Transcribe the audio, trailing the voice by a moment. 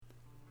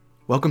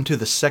Welcome to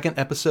the second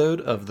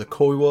episode of the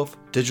Coywolf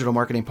Digital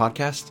Marketing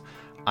Podcast.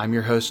 I'm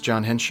your host,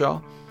 John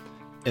Henshaw.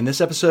 In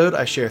this episode,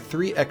 I share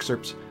 3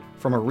 excerpts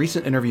from a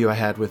recent interview I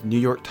had with New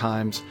York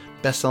Times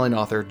bestselling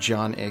author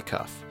Jon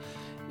Acuff.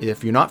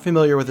 If you're not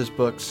familiar with his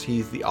books,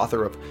 he's the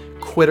author of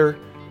Quitter,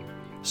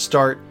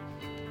 Start,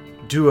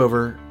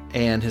 Do-Over,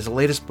 and his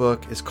latest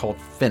book is called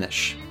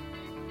Finish.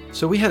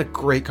 So we had a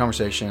great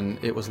conversation.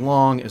 It was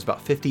long. It was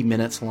about 50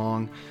 minutes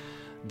long.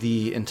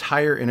 The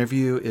entire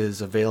interview is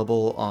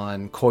available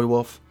on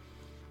Coywolf.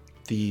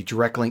 The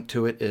direct link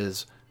to it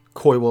is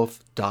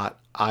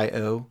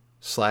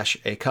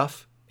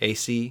coywolf.io/Acuff,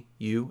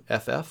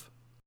 A-C-U-F-F.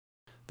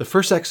 The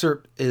first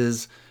excerpt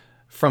is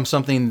from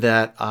something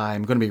that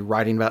I'm going to be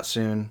writing about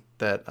soon,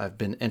 that I've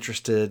been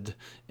interested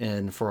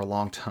in for a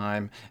long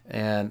time,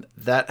 and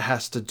that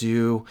has to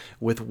do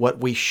with what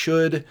we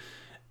should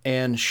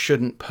and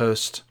shouldn't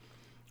post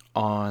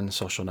on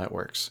social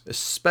networks,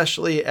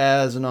 especially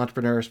as an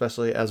entrepreneur,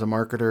 especially as a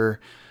marketer.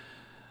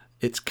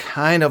 It's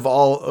kind of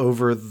all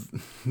over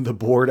the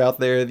board out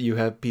there. You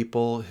have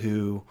people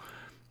who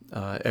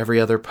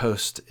every other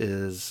post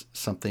is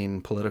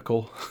something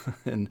political,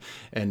 and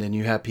then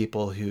you have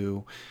people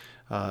who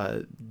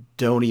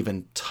don't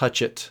even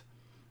touch it.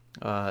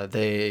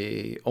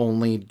 They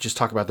only just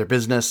talk about their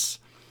business,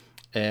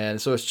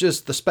 and so it's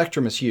just, the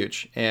spectrum is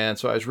huge. And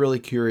so I was really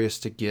curious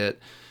to get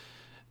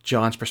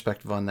John's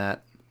perspective on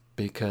that,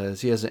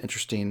 because he has an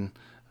interesting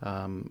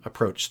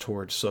approach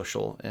towards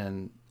social,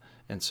 and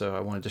so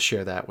I wanted to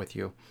share that with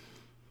you.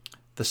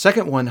 The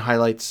second one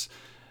highlights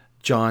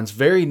John's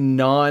very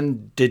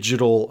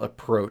non-digital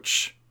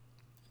approach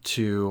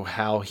to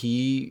how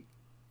he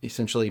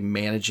essentially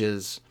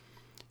manages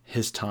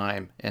his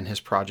time and his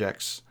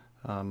projects,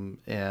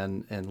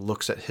 and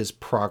looks at his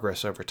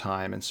progress over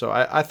time. And so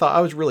I thought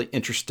I was really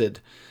interested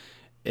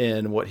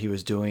in what he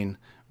was doing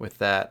with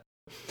that.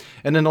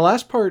 And then the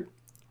last part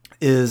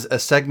is a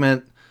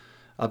segment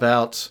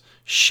about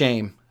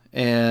shame,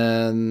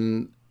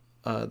 and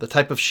the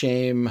type of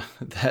shame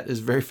that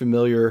is very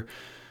familiar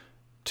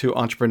to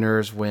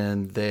entrepreneurs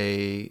when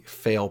they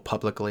fail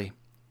publicly.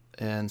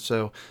 And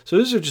so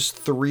those are just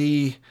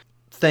 3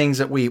 things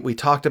that we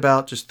talked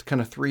about, just kind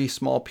of 3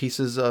 small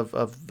pieces of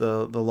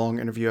the long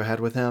interview I had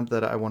with him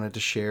that I wanted to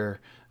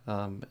share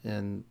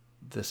in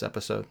this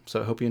episode.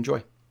 So I hope you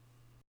enjoy.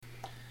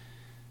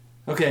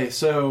 Okay,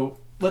 so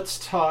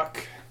let's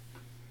talk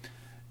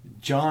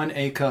Jon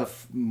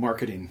Acuff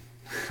marketing,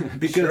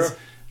 because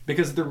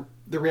the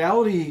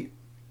reality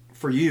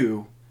for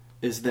you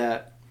is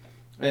that,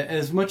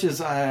 as much as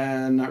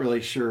I'm not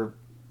really sure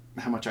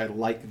how much I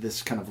like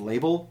this kind of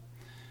label,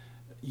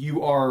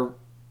 you are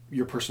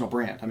your personal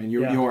brand. I mean,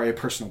 you are a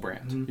personal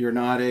brand. Mm-hmm. You're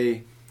not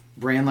a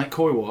brand like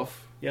Coywolf.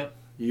 Yep.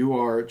 You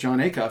are Jon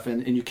Acuff,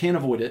 and you can't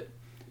avoid it,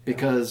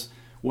 because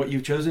what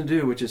you've chosen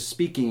to do, which is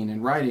speaking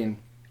and writing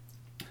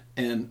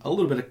and a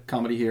little bit of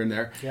comedy here and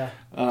there. Yeah.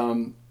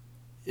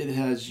 It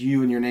has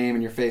you and your name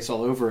and your face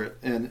all over it.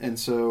 And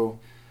so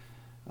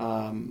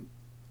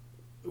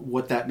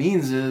what that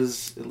means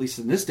is, at least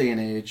in this day and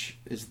age,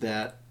 is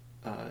that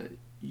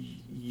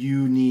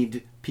you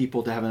need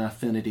people to have an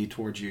affinity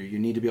towards you. You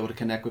need to be able to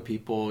connect with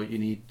people. You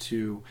need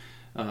to,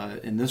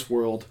 in this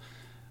world,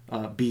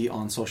 be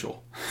on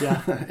social.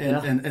 Yeah.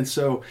 And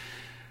so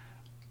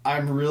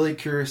I'm really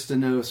curious to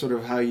know sort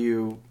of how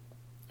you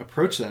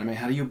approach that. I mean,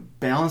 how do you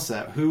balance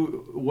that?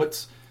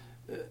 What's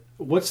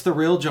the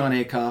real Jon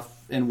Acuff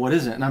and what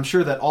isn't? And I'm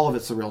sure that all of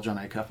it's the real Jon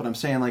Acuff, but I'm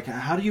saying, like,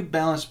 how do you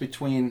balance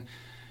between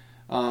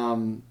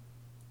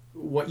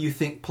what you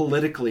think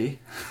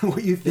politically,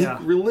 what you think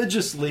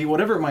religiously,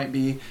 whatever it might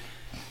be,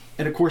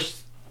 and of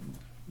course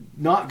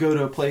not go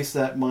to a place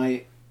that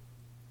might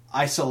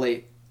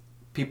isolate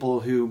people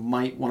who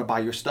might want to buy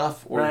your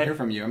stuff or hear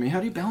from you? I mean, how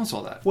do you balance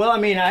all that? Well, I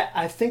mean,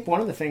 I think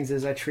one of the things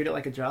is I treat it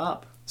like a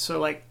job. So,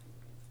 like,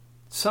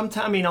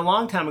 a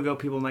long time ago,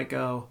 people might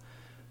go,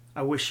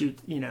 I wish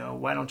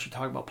why don't you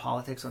talk about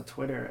politics on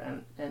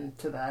Twitter? And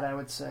to that I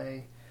would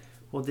say,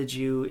 well, did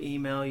you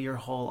email your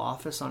whole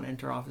office on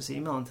inter-office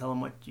email and tell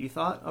them what you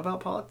thought about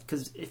politics?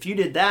 Because if you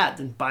did that,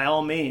 then by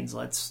all means,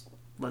 let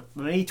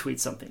me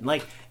tweet something.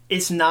 Like,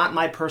 it's not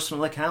my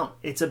personal account.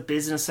 It's a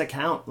business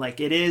account. Like,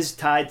 it is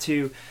tied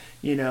to,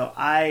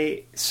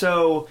 I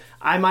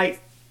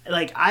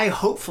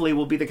hopefully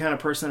will be the kind of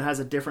person that has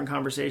a different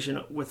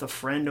conversation with a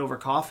friend over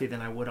coffee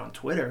than I would on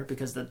Twitter,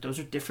 because those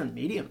are different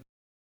mediums.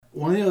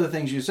 One of the other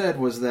things you said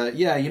was that,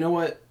 you know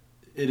what,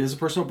 it is a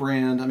personal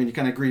brand. I mean, you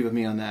kind of agree with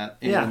me on that.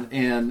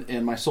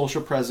 And my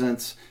social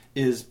presence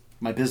is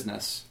my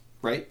business,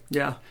 right?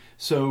 Yeah.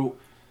 So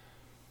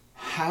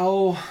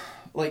how,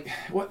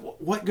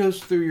 what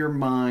goes through your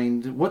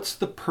mind? What's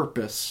the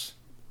purpose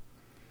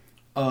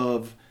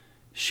of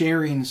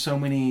sharing so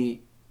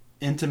many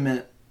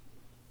intimate,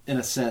 in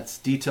a sense,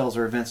 details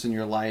or events in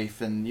your life,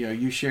 and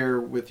you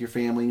share with your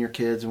family and your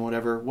kids and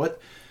whatever?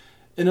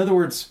 In other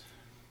words,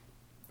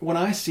 when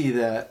I see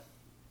that,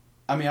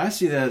 I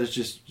see that as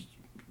just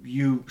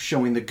you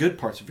showing the good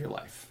parts of your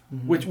life,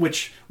 mm-hmm.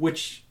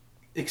 which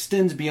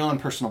extends beyond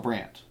personal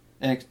brand.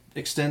 and it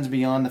extends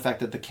beyond the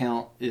fact that the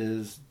account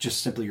is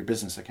just simply your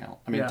business account.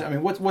 I mean, Yeah. I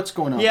mean, what's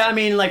going on? Yeah, I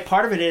mean, like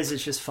part of it is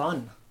it's just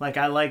fun. Like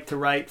I like to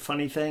write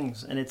funny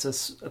things, and it's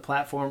a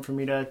platform for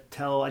me to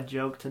tell a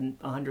joke to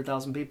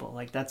 100,000 people.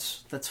 Like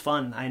that's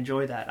fun. I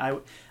enjoy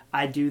that.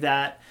 I do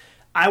that.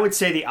 I would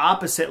say the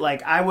opposite.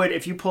 Like I would,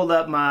 if you pulled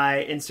up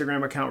my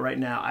Instagram account right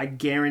now, I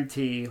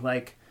guarantee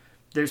like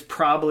there's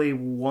probably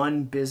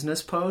one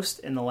business post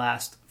in the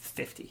last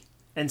 50.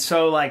 And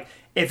so like,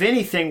 if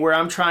anything, where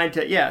I'm trying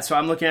to, so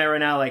I'm looking at it right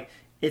now, like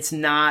it's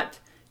not,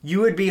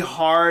 you would be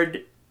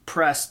hard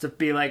pressed to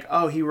be like,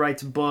 oh, he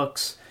writes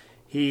books.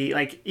 He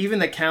like, even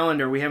the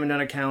calendar, we haven't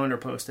done a calendar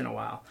post in a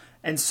while.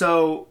 And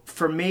so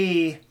for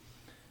me,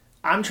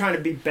 I'm trying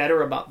to be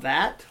better about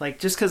that. Like,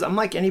 just because I'm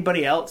like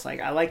anybody else,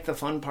 like I like the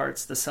fun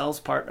parts. The sales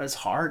part is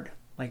hard.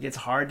 Like, it's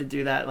hard to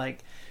do that. Like,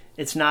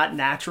 it's not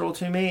natural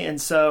to me.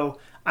 And so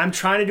I'm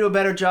trying to do a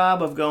better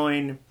job of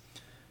going,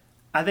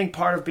 I think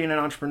part of being an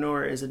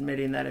entrepreneur is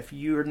admitting that if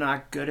you're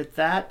not good at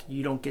that,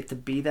 you don't get to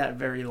be that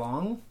very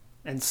long.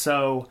 And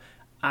so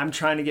I'm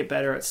trying to get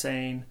better at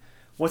saying,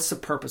 what's the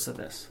purpose of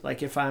this?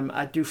 Like if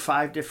I do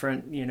 5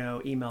 different,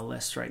 email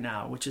lists right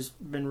now, which has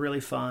been really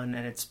fun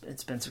and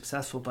it's been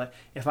successful. But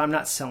if I'm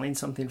not selling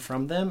something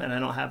from them and I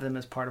don't have them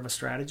as part of a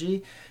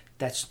strategy,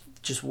 that's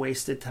just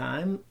wasted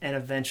time. And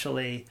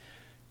eventually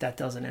that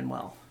doesn't end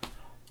well.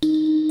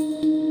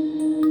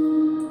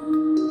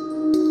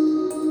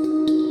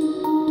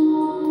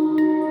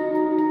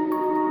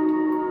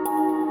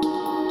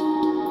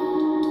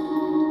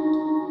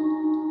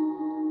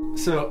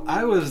 So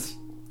I was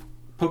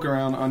poking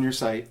around on your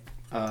site,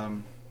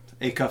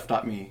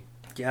 acuff.me.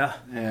 Yeah.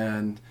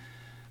 And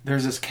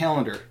there's this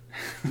calendar.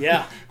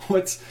 Yeah.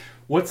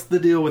 What's the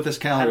deal with this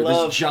calendar?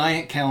 This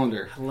giant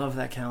calendar. I love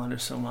that calendar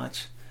so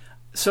much.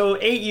 So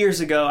 8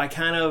 years ago, I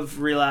kind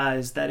of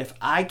realized that if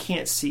I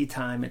can't see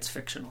time, it's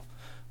fictional.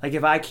 Like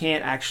if I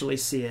can't actually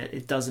see it,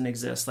 it doesn't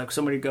exist. Like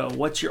somebody go,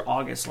 what's your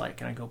August like?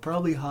 And I go,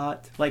 probably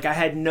hot. Like I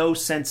had no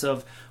sense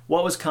of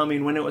what was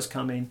coming, when it was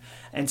coming.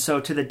 And so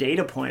to the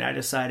data point, I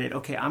decided,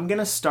 okay, I'm going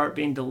to start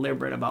being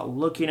deliberate about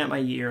looking at my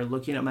year,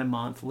 looking at my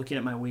month, looking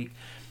at my week.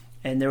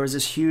 And there was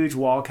this huge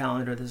wall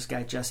calendar this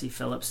guy, Jesse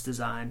Phillips,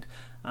 designed.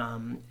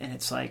 And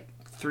it's like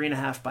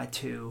 3.5 by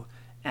 2.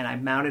 And I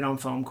mount it on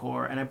foam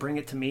core and I bring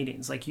it to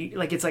meetings. Like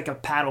it's like a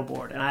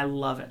paddleboard and I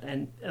love it.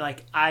 And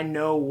like, I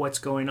know what's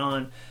going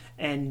on.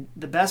 And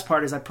the best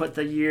part is I put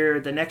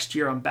the next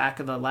year on back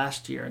of the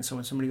last year. And so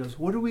when somebody goes,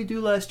 what did we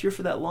do last year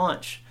for that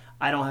launch?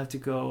 I don't have to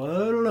go,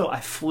 I don't know. I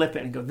flip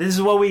it and go, this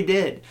is what we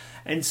did.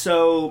 And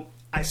so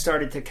I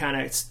started to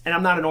kind of, and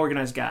I'm not an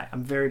organized guy.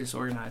 I'm very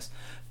disorganized.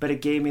 But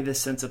it gave me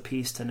this sense of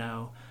peace to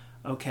know,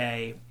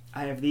 okay,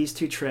 I have these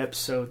 2 trips,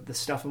 so the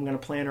stuff I'm going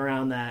to plan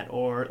around that.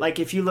 Or like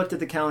if you looked at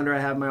the calendar I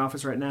have in my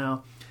office right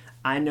now,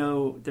 I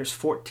know there's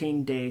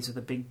 14 days with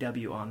a big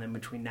W on them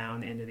between now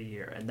and the end of the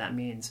year. And that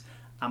means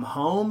I'm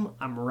home,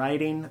 I'm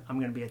writing, I'm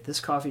going to be at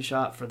this coffee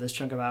shop for this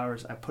chunk of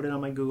hours. I put it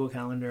on my Google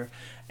Calendar.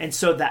 And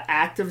so the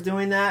act of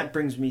doing that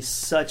brings me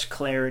such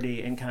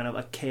clarity in kind of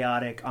a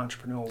chaotic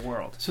entrepreneurial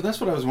world. So that's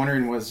what I was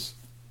wondering was,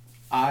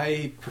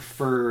 I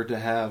prefer to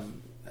have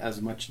as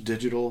much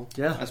digital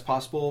as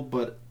possible,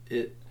 but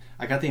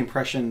I got the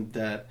impression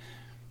that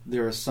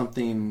there is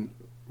something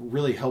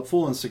really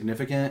helpful and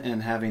significant in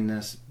having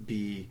this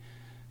be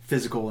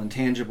physical and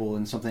tangible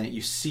and something that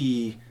you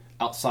see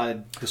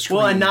outside the screen.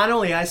 Well, and not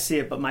only I see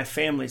it, but my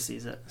family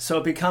sees it. So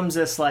it becomes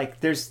this like,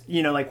 there's,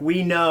 like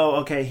we know,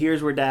 okay,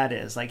 here's where dad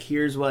is. Like,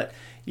 here's what,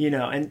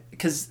 and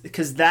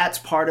because that's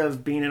part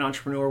of being an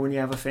entrepreneur when you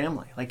have a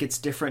family. Like, it's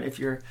different if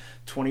you're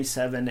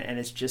 27 and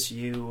it's just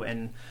you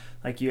and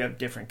like you have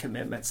different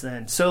commitments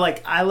then. So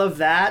like, I love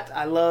that.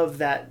 I love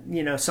that,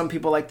 some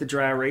people like the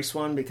dry erase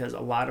one because a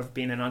lot of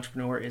being an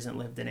entrepreneur isn't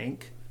lived in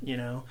ink,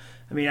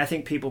 I mean, I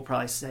think people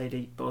probably say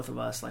to both of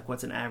us, like,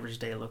 what's an average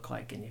day look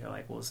like? And you're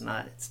like, well,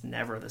 it's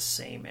never the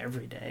same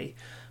every day.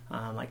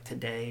 Like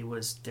today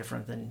was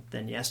different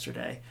than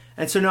yesterday.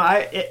 And so, no,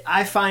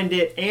 I find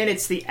it, and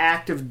it's the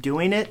act of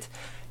doing it.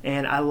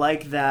 And I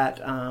like that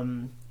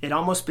it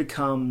almost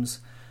becomes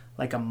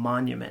like a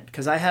monument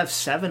because I have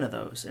 7 of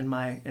those in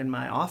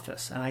my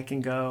office, and I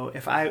can go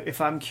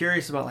if I'm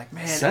curious about like,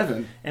 man,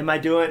 7. Am I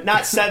doing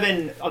not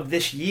 7 of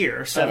this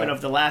year, 7 of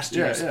the last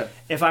years? Yeah.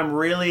 If I'm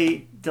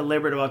really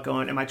deliberate about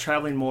going, am I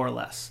traveling more or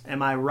less?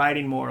 Am I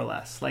writing more or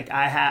less? Like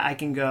I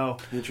can go,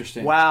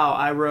 interesting. Wow,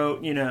 I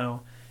wrote,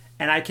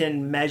 and I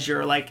can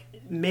measure like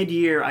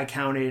mid-year I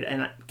counted,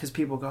 and because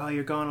people go, oh,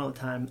 you're gone all the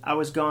time. I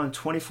was gone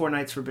 24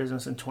 nights for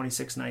business and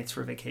 26 nights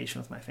for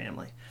vacation with my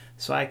family.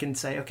 So I can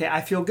say, okay,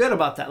 I feel good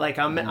about that. Like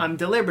I'm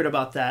deliberate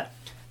about that.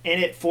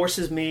 And it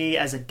forces me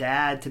as a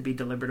dad to be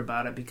deliberate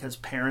about it because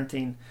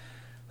parenting,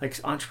 like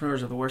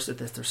entrepreneurs are the worst at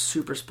this. They're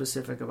super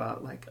specific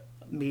about like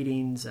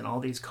meetings and all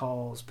these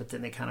calls, but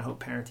then they kind of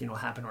hope parenting will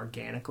happen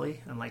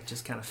organically and like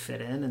just kind of fit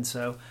in. And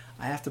so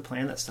I have to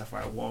plan that stuff or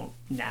I won't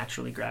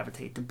naturally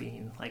gravitate to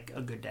being like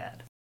a good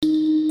dad.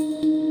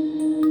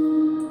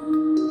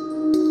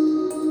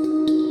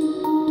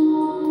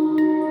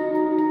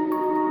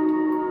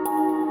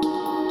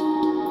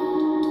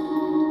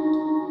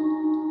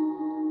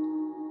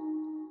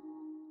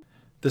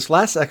 This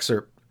last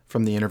excerpt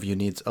from the interview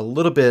needs a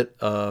little bit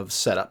of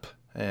setup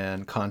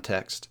and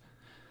context.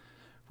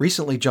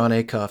 Recently, Jon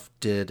Acuff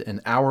did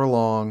an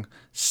hour-long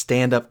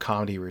stand-up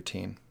comedy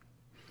routine.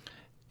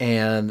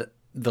 And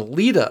the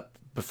lead-up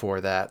before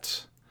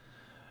that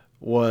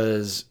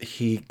was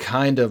he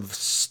kind of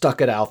stuck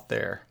it out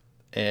there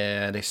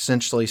and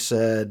essentially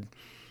said,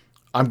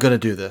 I'm going to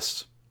do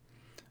this.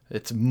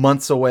 It's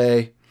months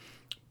away,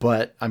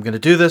 but I'm going to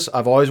do this.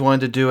 I've always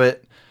wanted to do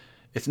it.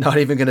 It's not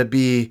even going to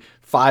be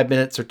 5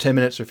 minutes or 10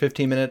 minutes or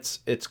 15 minutes.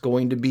 It's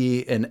going to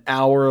be an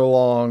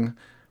hour-long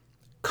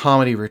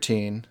comedy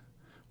routine,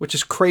 which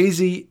is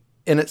crazy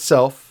in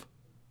itself,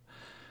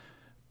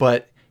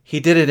 but he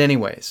did it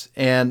anyways.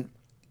 And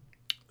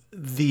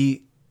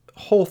the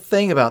whole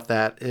thing about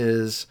that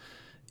is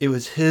it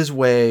was his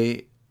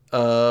way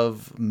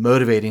of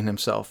motivating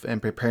himself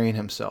and preparing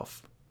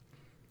himself.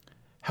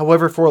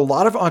 However, for a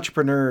lot of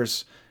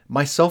entrepreneurs,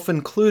 myself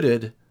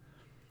included,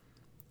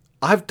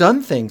 I've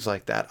done things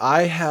like that.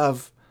 I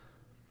have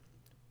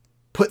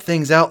put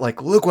things out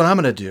like, look what I'm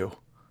going to do.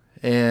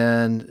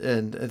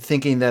 And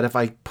thinking that if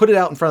I put it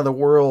out in front of the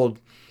world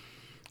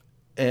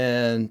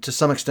and to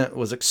some extent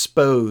was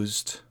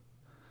exposed,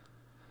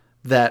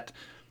 that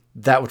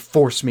would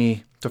force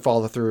me to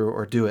follow through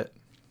or do it.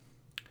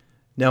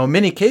 Now, in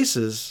many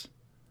cases,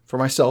 for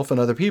myself and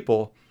other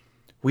people,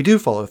 we do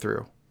follow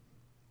through.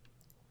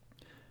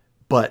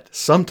 But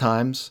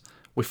sometimes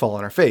we fall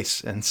on our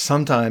face, and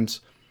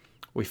sometimes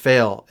we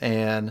fail,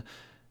 and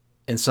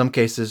in some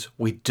cases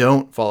we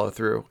don't follow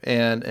through.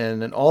 And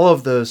in all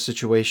of those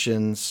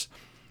situations,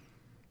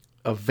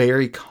 a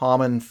very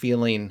common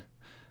feeling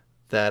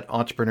that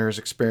entrepreneurs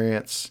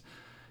experience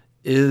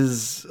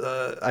is,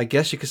 I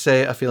guess you could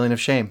say, a feeling of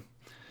shame.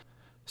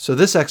 So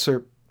this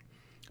excerpt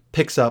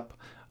picks up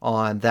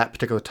on that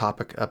particular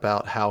topic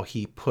about how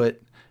he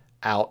put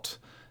out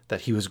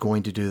that he was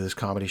going to do this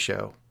comedy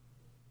show.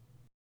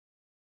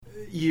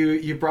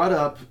 You brought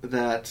up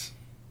that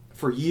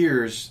for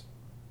years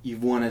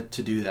you've wanted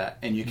to do that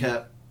and you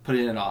kept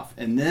putting it off.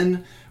 And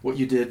then what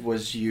you did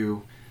was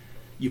you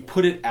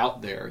put it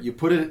out there. You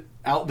put it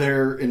out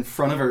there in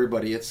front of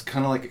everybody. It's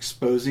kind of like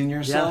exposing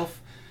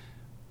yourself. Yeah.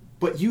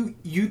 But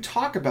you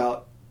talk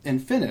about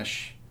and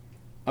finish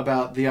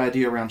about the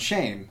idea around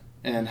shame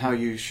and how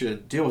you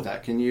should deal with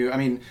that. Can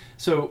you,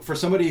 so for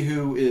somebody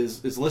who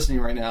is listening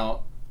right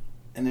now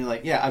and they're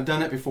like, yeah, I've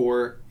done it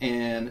before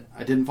and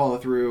I didn't follow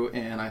through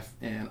and I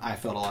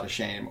felt a lot of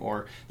shame,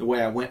 or the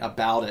way I went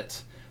about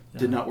it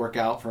did not work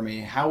out for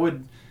me. How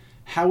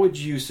would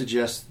you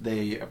suggest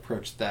they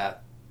approach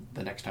that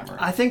the next time around?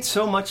 I think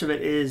so much of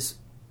it is,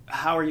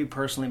 how are you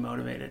personally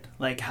motivated?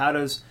 Like,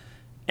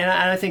 and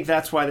I think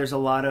that's why there's a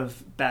lot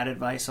of bad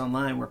advice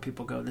online where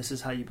people go, this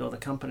is how you build a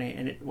company.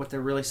 And what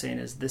they're really saying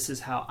is, this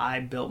is how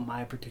I built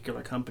my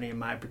particular company in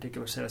my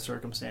particular set of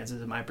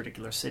circumstances in my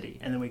particular city.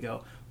 And then we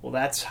go, well,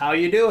 that's how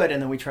you do it.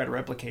 And then we try to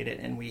replicate it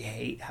and we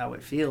hate how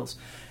it feels.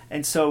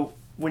 And so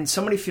when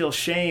somebody feels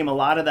shame, a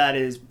lot of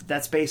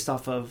that's based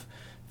off of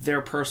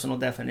their personal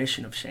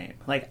definition of shame.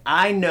 Like,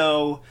 I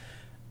know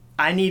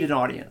I need an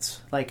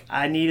audience. Like,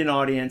 I need an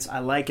audience. I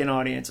like an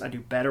audience. I do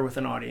better with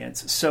an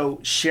audience. So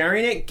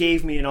sharing it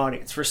gave me an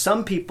audience. For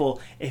some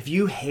people, if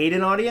you hate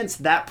an audience,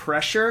 that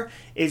pressure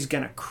is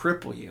going to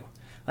cripple you.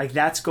 Like,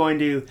 that's going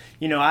to,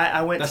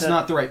 That's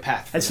not the right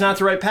path. It's not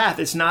the right path.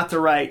 It's not the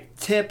right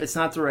tip. It's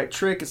not the right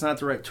trick. It's not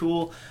the right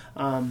tool.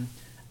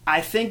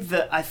 I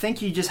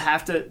think you just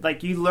have to,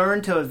 you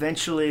learn to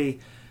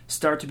eventually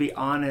start to be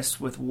honest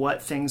with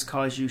what things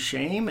cause you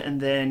shame,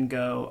 and then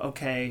go,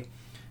 okay,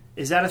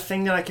 is that a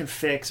thing that I can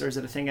fix, or is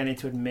it a thing I need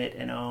to admit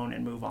and own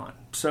and move on?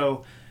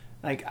 So,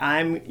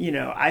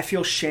 I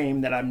feel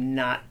shame that I'm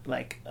not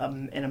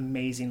an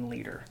amazing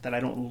leader, that I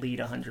don't lead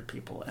 100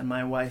 people. And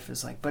my wife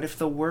is like, but if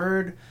the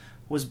word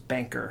was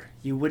banker,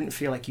 you wouldn't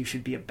feel like you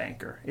should be a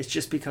banker. It's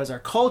just because our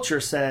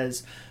culture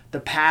says the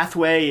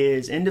pathway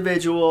is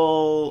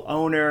individual,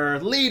 owner,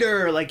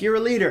 leader, like you're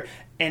a leader.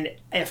 And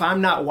if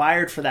I'm not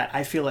wired for that,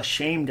 I feel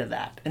ashamed of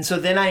that. And so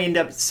then I end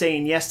up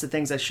saying yes to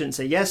things I shouldn't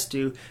say yes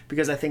to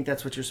because I think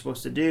that's what you're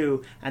supposed to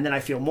do. And then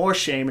I feel more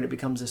shame and it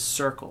becomes a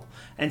circle.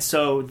 And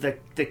so the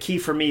key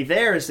for me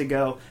there is to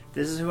go,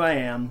 this is who I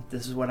am.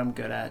 This is what I'm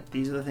good at.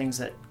 These are the things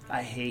that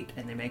I hate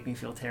and they make me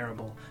feel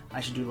terrible.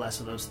 I should do less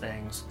of those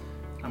things.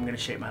 I'm going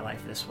to shape my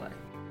life this way.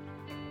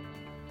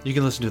 You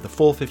can listen to the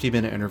full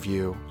 50-minute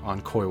interview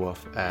on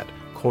Coywolf at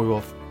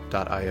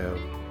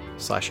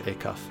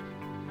coywolf.io/Acuff.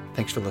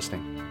 Thanks for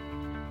listening.